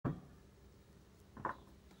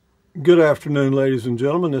Good afternoon, ladies and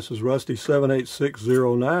gentlemen. This is Rusty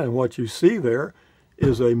 78609, and what you see there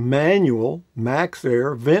is a manual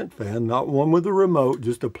Maxxair vent fan, not one with a remote,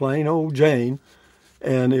 just a plain old Jane,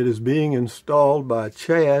 and it is being installed by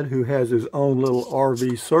Chad, who has his own little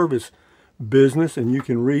RV service business, and you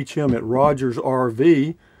can reach him at Rogers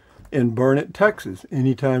RV in Burnet, Texas.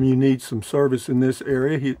 Anytime you need some service in this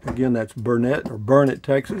area, again, that's Burnet,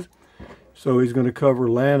 Texas. So he's going to cover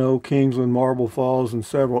Llano, Kingsland, Marble Falls, and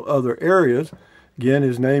several other areas. Again,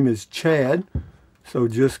 his name is Chad. So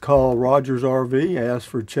just call Rogers RV, ask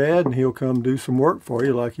for Chad, and he'll come do some work for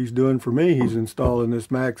you like he's doing for me. He's installing this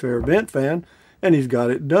Maxxair vent fan, and he's got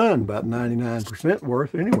it done, about 99%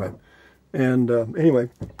 worth anyway. And anyway,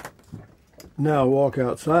 now I'll walk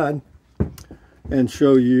outside and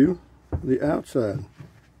show you the outside.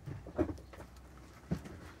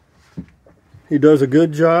 He does a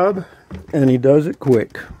good job, and he does it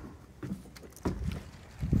quick.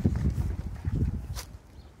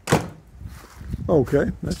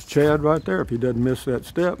 Okay, that's Chad right there. If he doesn't miss that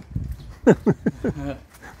step, then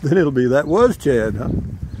it'll be that was Chad, huh?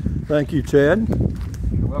 Thank you, Chad.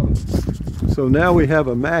 You're welcome. So now we have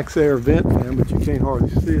a Maxxair vent fan, but you can't hardly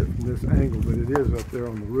see it from this angle, but it is up there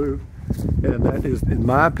on the roof. And that is, in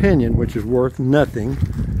my opinion, which is worth nothing,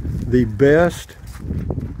 the best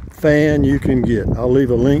fan you can get. I'll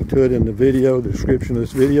leave a link to it in the video, the description of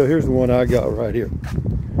this video. Here's the one I got right here.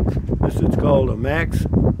 This is called a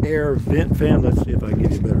Maxxair vent fan. Let's see if I can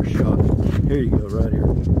give you a better shot. Here you go, right here.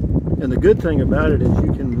 And the good thing about it is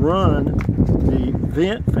you can run the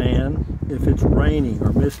vent fan if it's raining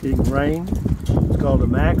or misting rain. It's called a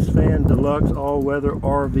Maxxair Deluxe All-Weather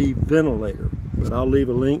RV Ventilator. But I'll leave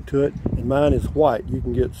a link to it. And mine is white. You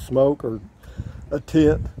can get smoke or a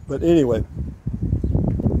tip. But anyway,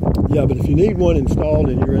 yeah, but if you need one installed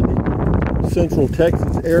and you're in the Central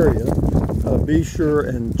Texas area, be sure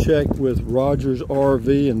and check with Rogers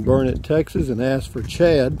RV in Burnet, Texas, and ask for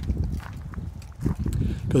Chad,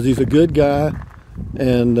 because he's a good guy,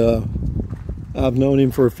 and I've known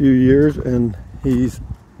him for a few years, and he's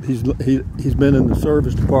been in the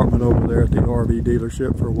service department over there at the RV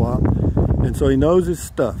dealership for a while, and so he knows his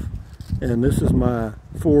stuff. And this is my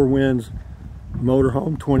Four Winds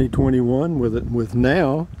Motorhome 2021 with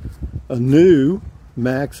now a new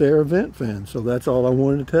Maxxair vent fan. So that's all I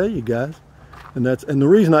wanted to tell you guys. And the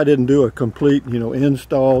reason I didn't do a complete,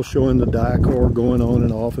 install showing the Dicor going on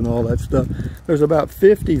and off and all that stuff. There's about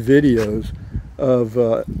 50 videos of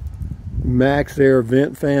Maxxair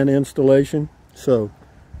vent fan installation. So,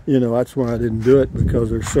 that's why I didn't do it, because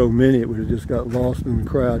there's so many, it would have just got lost in the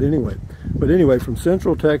crowd anyway. But anyway, from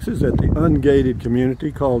Central Texas at the ungated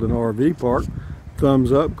community called an RV park,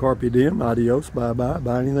 thumbs up, carpe diem, adios, bye-bye,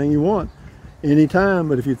 buy anything you want, anytime.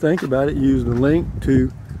 But if you think about it, use the link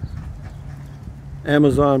to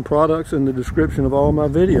Amazon products in the description of all my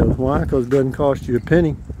videos. Why? Because it doesn't cost you a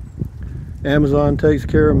penny. Amazon takes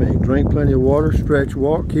care of me. Drink plenty of water, stretch,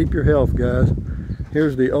 walk, keep your health, guys.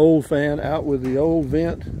 Here's the old fan out with the old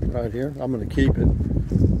vent right here. I'm going to keep it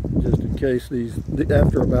just in case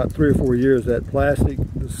after about 3 or 4 years, that plastic,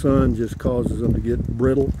 the sun just causes them to get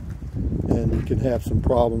brittle, and you can have some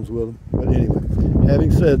problems with them. But anyway,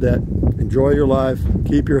 having said that, enjoy your life,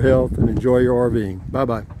 keep your health, and enjoy your RVing.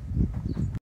 Bye-bye.